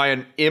try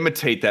and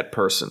imitate that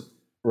person.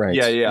 Right.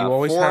 Yeah. You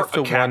always for have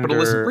to a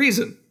capitalist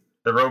reason.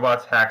 The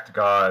robots hacked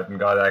God and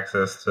got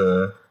access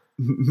to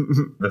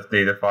the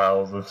data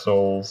files of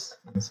souls.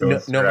 So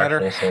no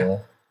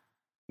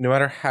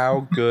matter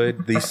how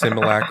good the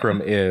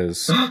simulacrum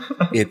is,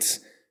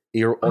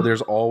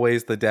 there's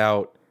always the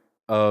doubt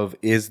of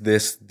is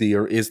this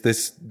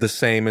the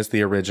same as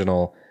the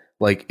original?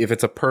 Like, if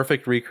it's a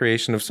perfect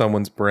recreation of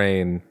someone's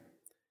brain,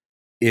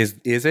 is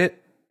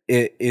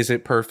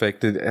it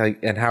perfect?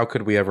 And how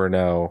could we ever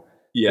know?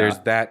 Yeah. There's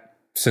that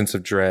sense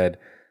of dread.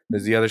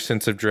 There's the other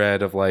sense of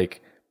dread of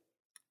like,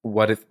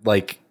 what if,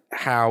 like,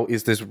 how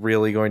is this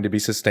really going to be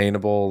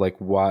sustainable? Like,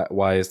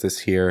 why is this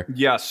here?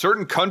 Yeah,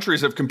 certain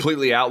countries have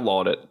completely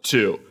outlawed it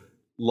too.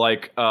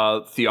 Like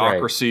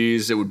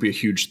theocracies, It would be a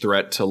huge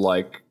threat to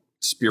like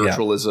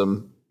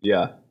spiritualism.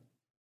 Yeah.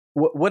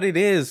 What it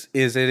is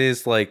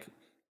like,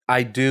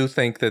 I do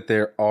think that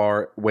there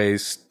are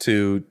ways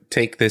to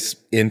take this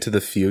into the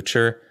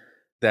future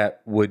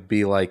that would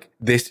be like,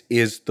 this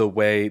is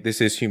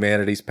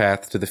humanity's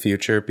path to the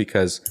future,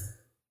 because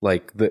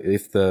like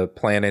if the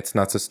planet's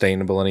not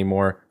sustainable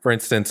anymore, for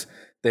instance,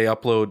 they could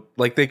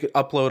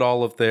upload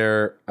all of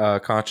their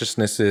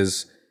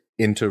consciousnesses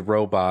into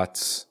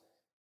robots,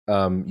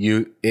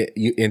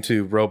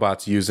 into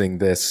robots using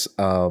this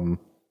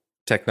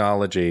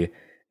technology,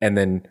 and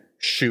then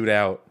shoot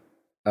out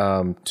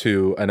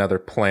to another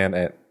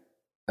planet,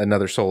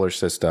 another solar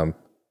system,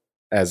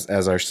 as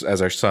our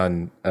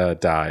sun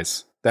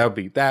dies.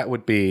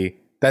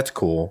 That's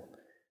cool.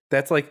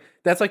 That's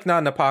like not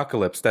an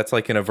apocalypse. That's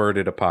like an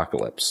averted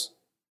apocalypse,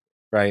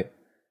 right?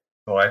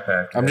 Life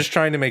hack. I'm just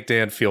trying to make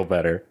Dan feel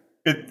better.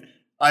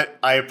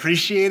 I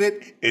appreciate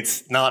it.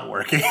 It's not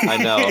working. I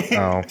know.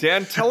 Oh.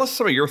 Dan, tell us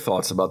some of your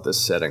thoughts about this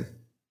setting.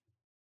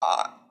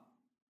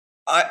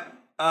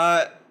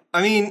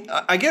 I mean,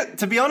 I get,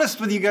 to be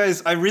honest with you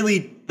guys, I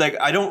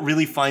don't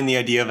really find the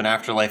idea of an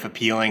afterlife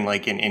appealing,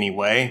 like, in any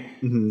way.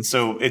 Mm-hmm.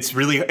 So it's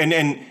really,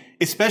 and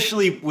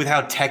especially with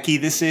how techie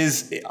this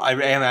is, I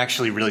am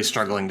actually really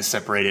struggling to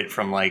separate it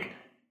from, like,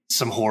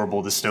 some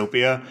horrible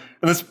dystopia.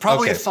 And that's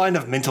probably a sign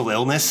of mental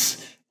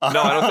illness.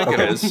 No, I don't think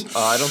it is.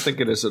 I don't think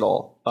it is at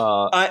all.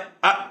 I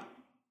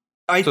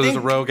So think there's a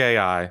rogue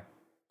AI.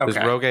 There's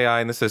Okay. rogue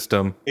AI in the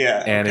system.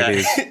 Yeah, and okay. it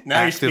is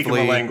Now you're speaking my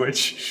actively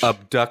language.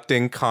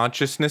 abducting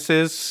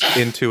consciousnesses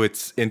into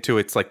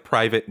its like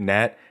private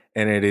net,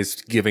 and it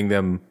is giving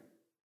them,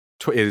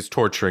 it is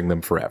torturing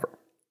them forever.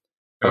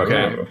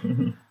 Okay.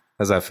 Ooh.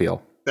 How's that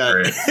feel?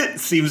 That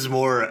seems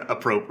more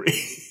appropriate.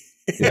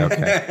 Yeah,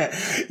 okay.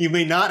 You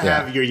may not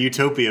Yeah. have your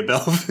utopia,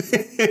 Belv.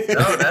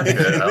 No, that's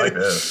good. I like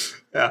this.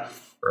 Yeah.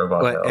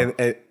 Robot But, Bell.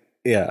 and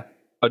yeah.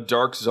 A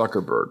Dark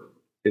Zuckerberg,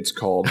 it's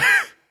called.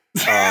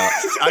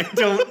 I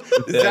don't.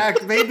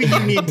 Zach, maybe you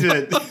need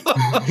to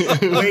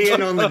weigh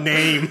in on the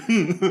name.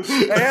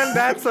 And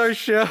that's our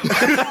show.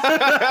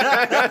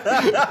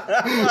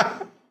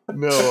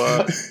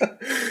 No.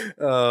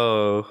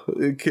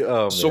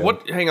 Oh, So man.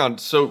 what? Hang on.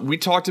 So we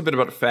talked a bit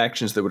about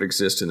factions that would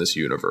exist in this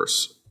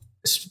universe,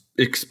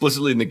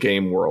 explicitly in the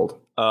game world.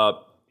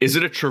 Is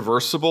it a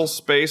traversable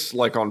space,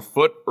 like on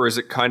foot, or is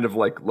it kind of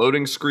like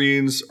loading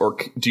screens, or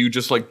do you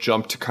just like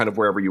jump to kind of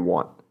wherever you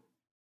want?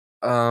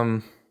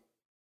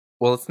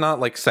 Well, it's not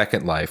like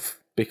Second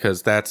Life,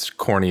 because that's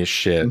corny as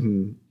shit.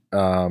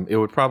 Mm-hmm. It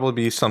would probably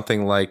be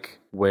something like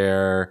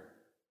where,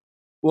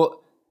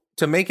 well,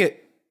 to make it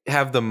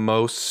have the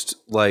most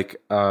like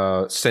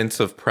sense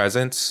of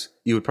presence,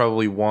 you would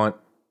probably want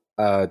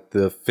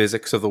the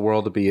physics of the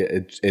world to be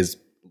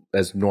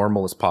as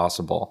normal as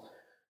possible,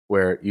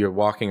 where you're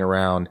walking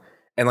around,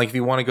 and like if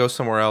you want to go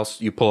somewhere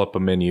else, you pull up a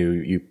menu,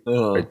 you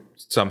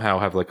somehow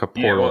have like a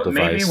portal device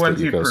maybe once that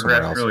you you go somewhere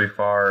progress else. really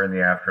far in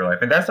the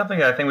afterlife, and that's something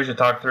that I think we should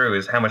talk through,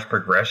 is how much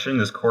progression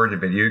is core to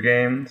video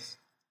games.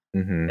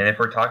 Mm-hmm. And if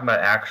we're talking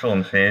about actual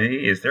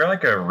infinity, is there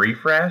like a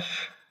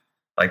refresh?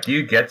 Like, do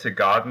you get to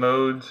God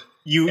mode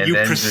You And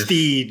then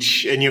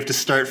prestige, and you have to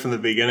start from the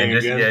beginning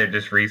and just again.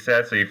 just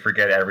reset so you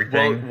forget Well,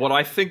 everything? what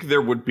I think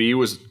there would be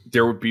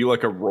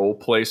like a role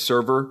play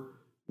server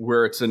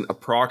where it's an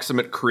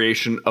approximate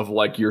creation of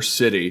like your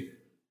city,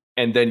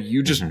 and then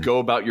you just go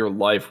about your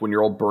life when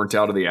you're all burnt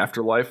out of the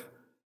afterlife,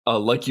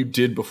 like you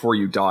did before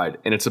you died.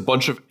 And it's a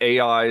bunch of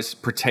AIs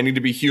pretending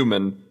to be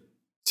human,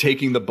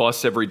 taking the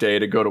bus every day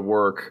to go to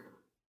work.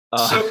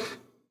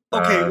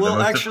 Okay, The well,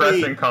 most actually,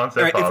 depressing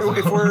concept all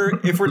right,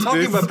 if we're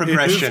talking about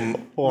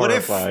progression,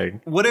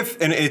 horrifying. what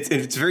if, and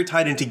it's very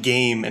tied into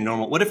game and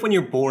normal. What if when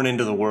you're born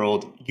into the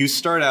world, you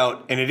start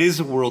out, and it is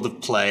a world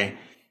of play,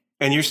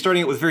 and you're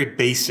starting it with very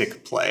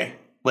basic play,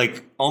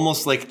 like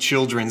almost like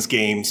children's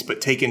games,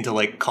 but taken to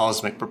like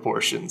cosmic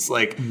proportions,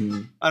 like I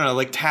don't know,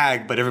 like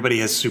tag, but everybody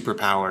has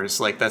superpowers,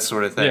 like that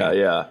sort of thing.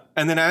 Yeah.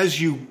 And then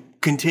as you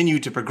continue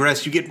to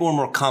progress, you get more and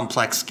more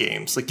complex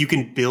games. Like you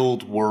can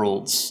build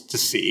worlds to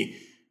see.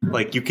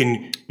 Like you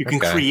can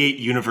create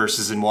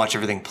universes and watch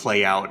everything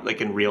play out like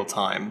in real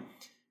time.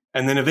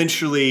 And then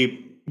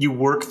eventually you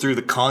work through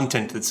the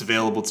content that's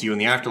available to you in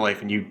the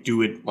afterlife and you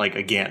do it like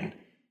again.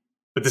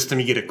 But this time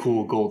you get a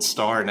cool gold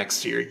star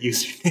next to your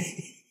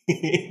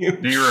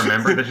username. Do you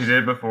remember that you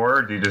did it before,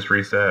 or do you just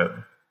reset?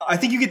 I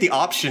think you get the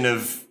option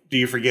of do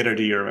you forget or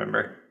do you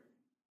remember?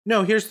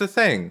 No, here's the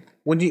thing.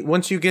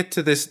 Once you get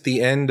to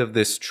the end of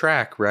this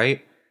track,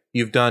 right?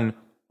 You've done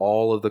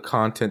all of the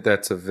content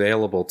that's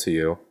available to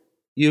you.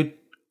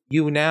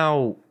 You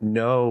now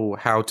know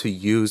how to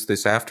use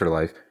this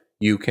afterlife.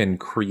 You can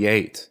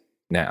create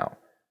now.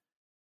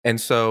 And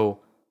so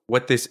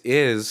what this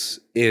is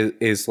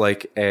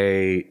like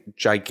a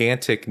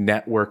gigantic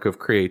network of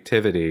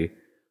creativity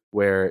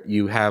where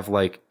you have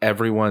like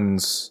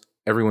everyone's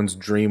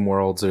dream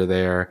worlds are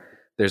there.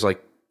 There's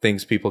like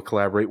things people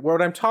collaborate.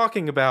 What I'm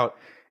talking about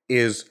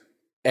is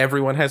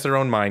everyone has their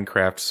own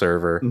Minecraft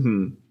server.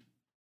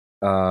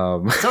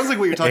 Sounds like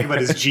what you're talking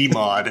about is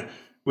Gmod,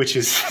 which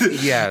is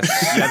Yes.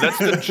 Yeah, that's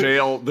the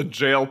jail. The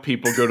jail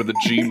people go to the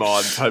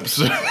Gmod type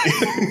stuff.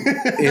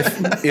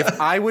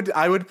 if I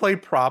would play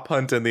Prop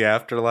Hunt in the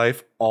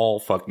afterlife all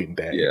fucking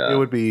day. Yeah. It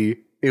would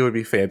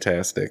be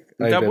fantastic.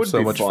 I'd That have would so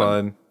be much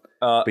fun.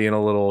 being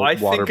a little I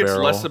water think it's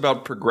barrel. less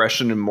about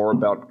progression and more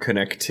about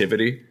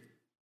connectivity,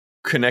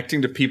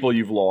 connecting to people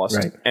you've lost,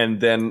 Right. and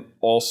then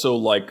also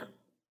like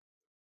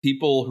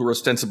people who are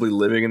ostensibly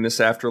living in this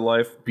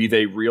afterlife, be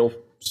they real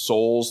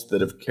souls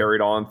that have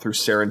carried on through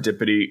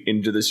serendipity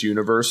into this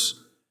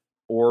universe,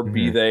 or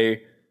be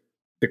they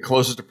the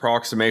closest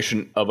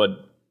approximation of a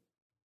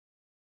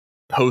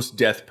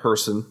post-death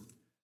person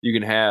you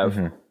can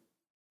have.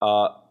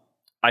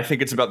 I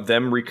think it's about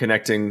them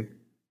reconnecting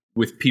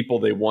with people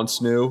they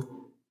once knew,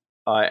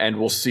 and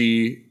will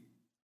see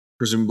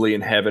presumably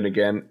in heaven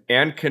again,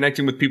 and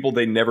connecting with people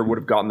they never would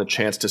have gotten the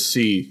chance to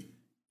see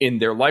in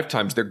their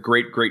lifetimes, their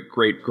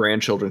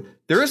great-great-great-grandchildren.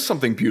 There is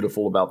something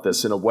beautiful about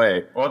this in a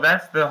way. Well,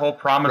 that's the whole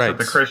promise of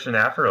the Christian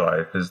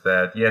afterlife, is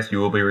that, yes, you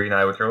will be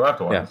reunited with your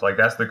loved ones. Yeah. Like,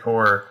 that's the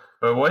core.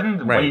 But when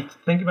you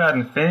think about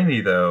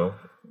infinity, though,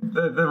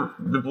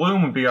 the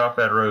bloom would be off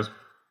that rose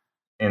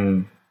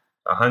in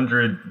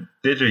 100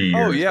 digi years.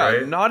 Oh, yeah.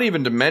 Right? Not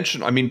even to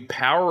mention, I mean,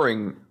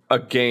 powering a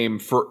game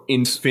for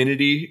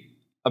infinity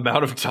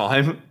amount of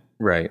time.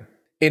 Right.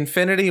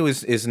 Infinity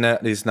is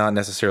not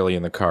necessarily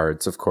in the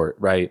cards, of course,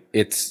 right?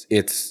 It's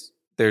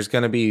there's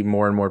going to be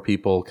more and more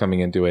people coming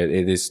into it.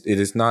 It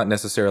is not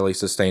necessarily a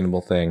sustainable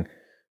thing.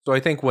 So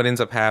I think what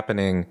ends up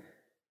happening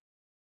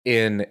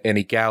in an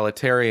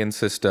egalitarian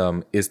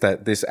system is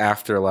that this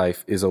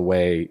afterlife is a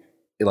way,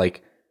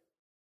 like,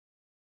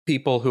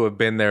 people who have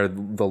been there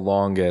the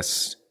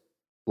longest,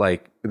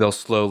 like, they'll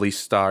slowly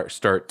start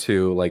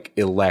to, like,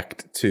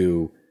 elect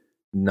to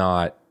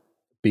not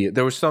be.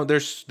 There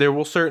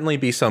will certainly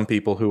be some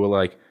people who will,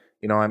 like,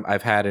 you know,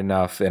 I've had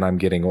enough, and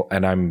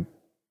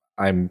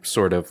I'm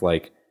sort of,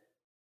 like,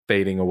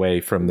 fading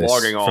away from this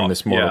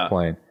mortal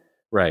plane,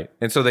 right?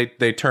 And so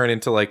they turn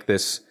into, like,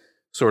 this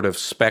sort of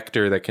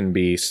specter that can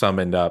be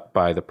summoned up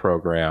by the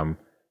program,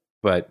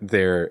 but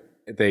they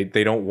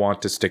don't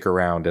want to stick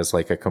around as,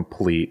 like, a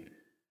complete,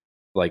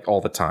 like,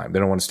 all the time. They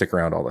don't want to stick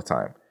around all the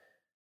time.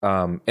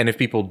 And if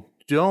people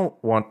don't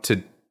want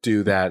to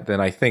do that, then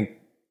I think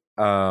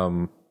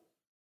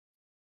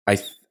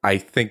I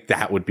think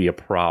that would be a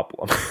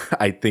problem.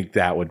 I think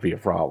that would be a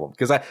problem,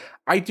 because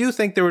I do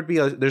think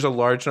there's a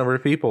large number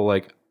of people,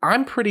 like,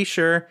 I'm pretty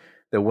sure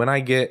that when I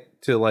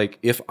get to, like,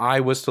 if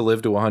I was to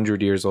live to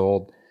 100 years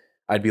old,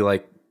 I'd be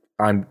like,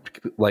 I'm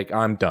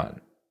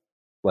done.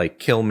 Like,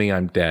 kill me,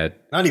 I'm dead.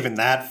 Not even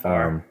that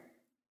far.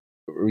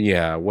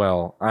 Yeah,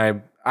 well,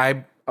 I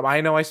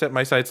know I set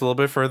my sights a little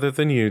bit further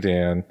than you,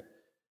 Dan.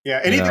 Yeah,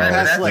 anything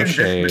past, like,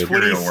 shade.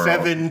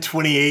 27,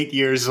 28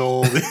 years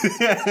old. Would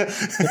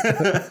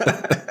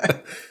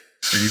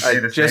you say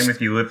the same if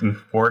you lived in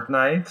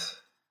Fortnite?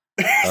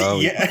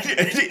 Yeah,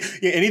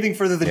 anything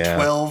further than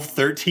 12,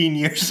 13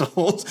 years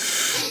old.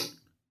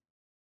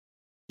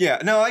 Yeah,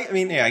 no, I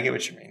mean, I get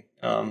what you mean.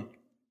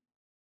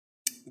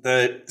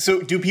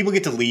 So do people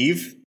get to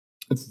leave?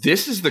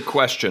 This is the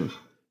question,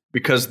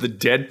 because the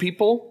dead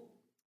people,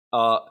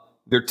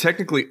 they're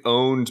technically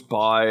owned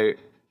by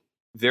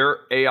their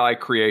AI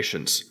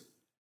creations,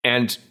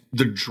 and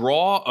the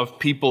draw of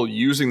people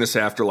using this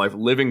afterlife,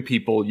 living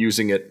people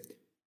using it,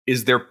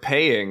 is they're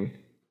paying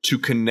to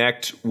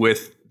connect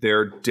with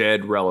their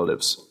dead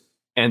relatives,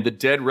 and the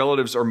dead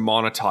relatives are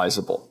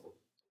monetizable.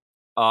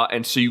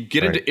 And so you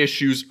get into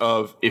issues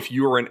of, if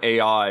you are an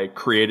AI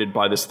created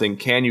by this thing,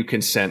 can you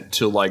consent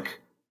to, like,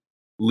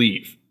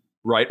 leave,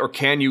 right? Or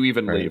can you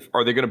even leave?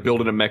 Are they going to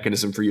build in a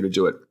mechanism for you to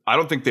do it? I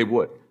don't think they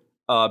would,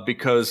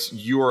 because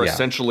you are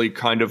essentially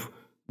kind of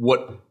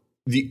what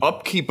the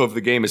upkeep of the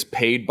game is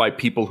paid by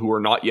people who are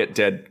not yet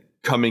dead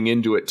coming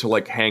into it to,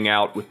 like, hang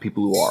out with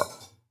people who are.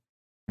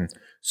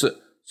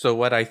 So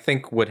what I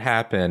think would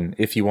happen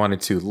if you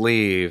wanted to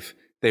leave,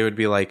 they would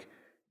be like,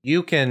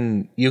 you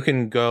can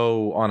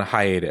go on a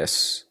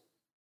hiatus,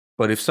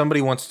 but if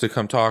somebody wants to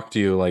come talk to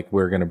you, like,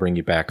 we're going to bring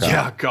you back up.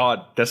 Yeah,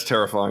 God, that's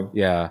terrifying.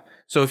 Yeah.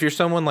 So if you're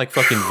someone like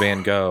fucking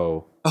Van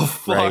Gogh,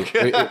 right?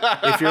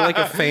 If you're, like,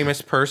 a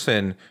famous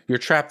person, you're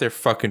trapped there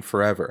fucking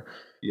forever.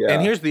 Yeah.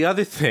 And here's the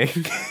other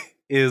thing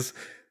is,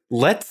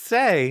 let's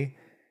say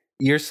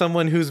you're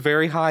someone who's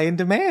very high in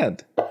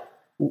demand.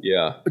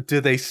 Yeah. Do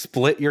they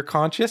split your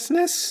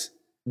consciousness?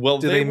 Well,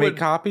 do they make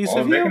copies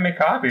of you? They can make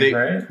copies,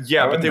 right?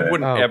 Yeah, but they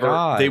wouldn't ever.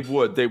 God. They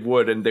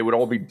would, and they would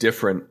all be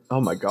different.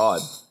 Oh my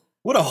God.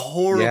 What a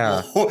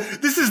horrible!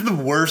 This is the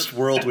worst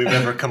world we've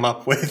ever come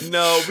up with.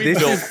 No, we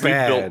built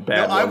bad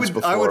ones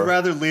before. I would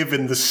rather live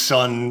in the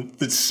sun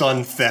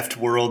theft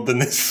world than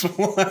this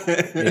one.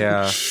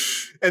 Yeah.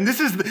 And this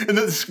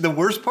is the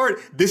worst part.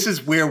 This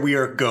is where we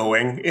are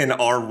going in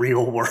our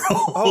real world.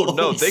 Oh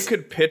no, they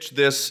could pitch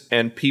this,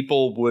 and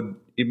people would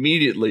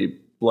immediately,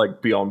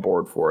 like, be on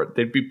board for it.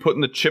 They'd be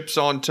putting the chips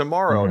on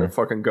tomorrow to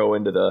fucking go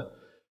into the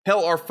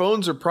hell. Our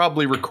phones are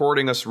probably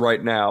recording us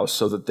right now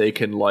so that they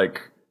can,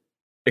 like,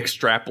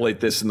 extrapolate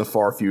this in the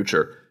far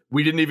future.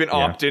 We didn't even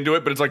opt into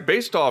it, but it's like,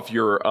 based off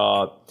your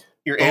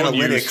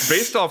analytics,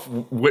 based off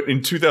what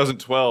in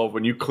 2012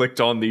 when you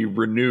clicked on the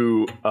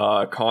renew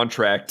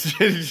contract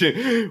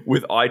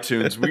with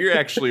iTunes, we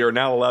actually are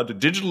now allowed to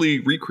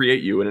digitally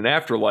recreate you in an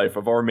afterlife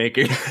of our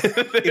making.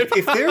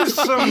 if there's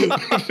some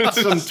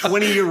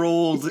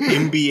 20-year-old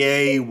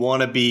MBA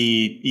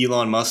wannabe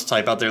Elon Musk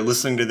type out there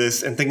listening to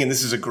this and thinking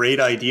this is a great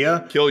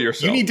idea, kill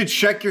yourself. You need to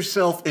check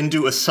yourself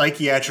into a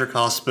psychiatric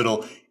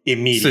hospital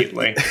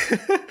immediately.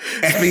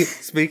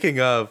 Speaking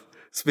of,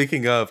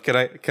 can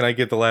I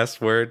get the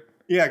last word?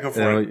 Yeah, go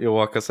for it. You'll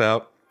walk us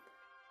out.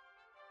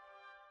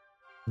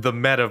 The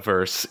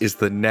metaverse is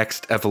the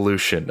next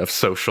evolution of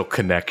social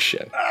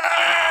connection.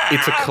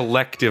 It's a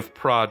collective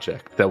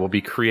project that will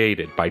be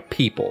created by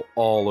people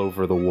all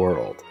over the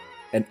world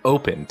and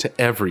open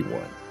to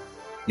everyone.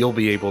 You'll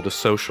be able to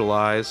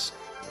socialize,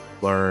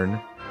 learn,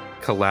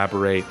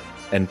 collaborate,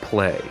 and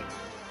play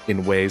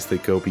in ways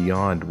that go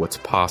beyond what's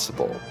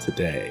possible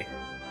today.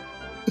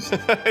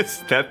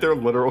 Is that their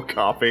literal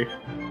copy?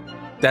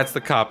 That's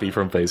the copy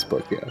from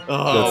Facebook, yeah.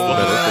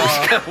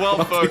 Oh,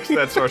 well, folks,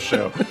 that's our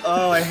show.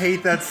 Oh, I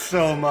hate that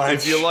so much.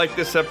 If you like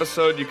this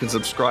episode, you can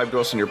subscribe to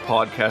us on your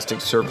podcasting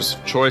service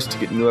of choice to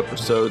get new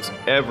episodes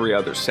every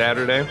other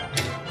Saturday.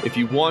 If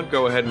you want,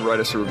 go ahead and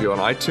write us a review on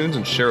iTunes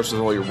and share us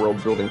with all your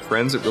world-building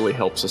friends. It really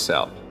helps us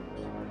out.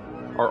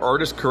 Our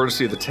art is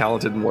courtesy of the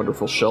talented and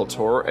wonderful Shel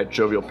Tor at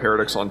Jovial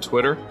Paradox on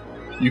Twitter.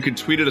 You can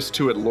tweet at us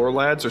too at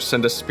LoreLads or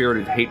send us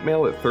spirited hate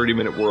mail at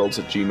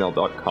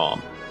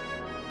 30minuteworlds@gmail.com.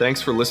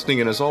 Thanks for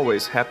listening, and as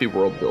always, happy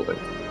world building.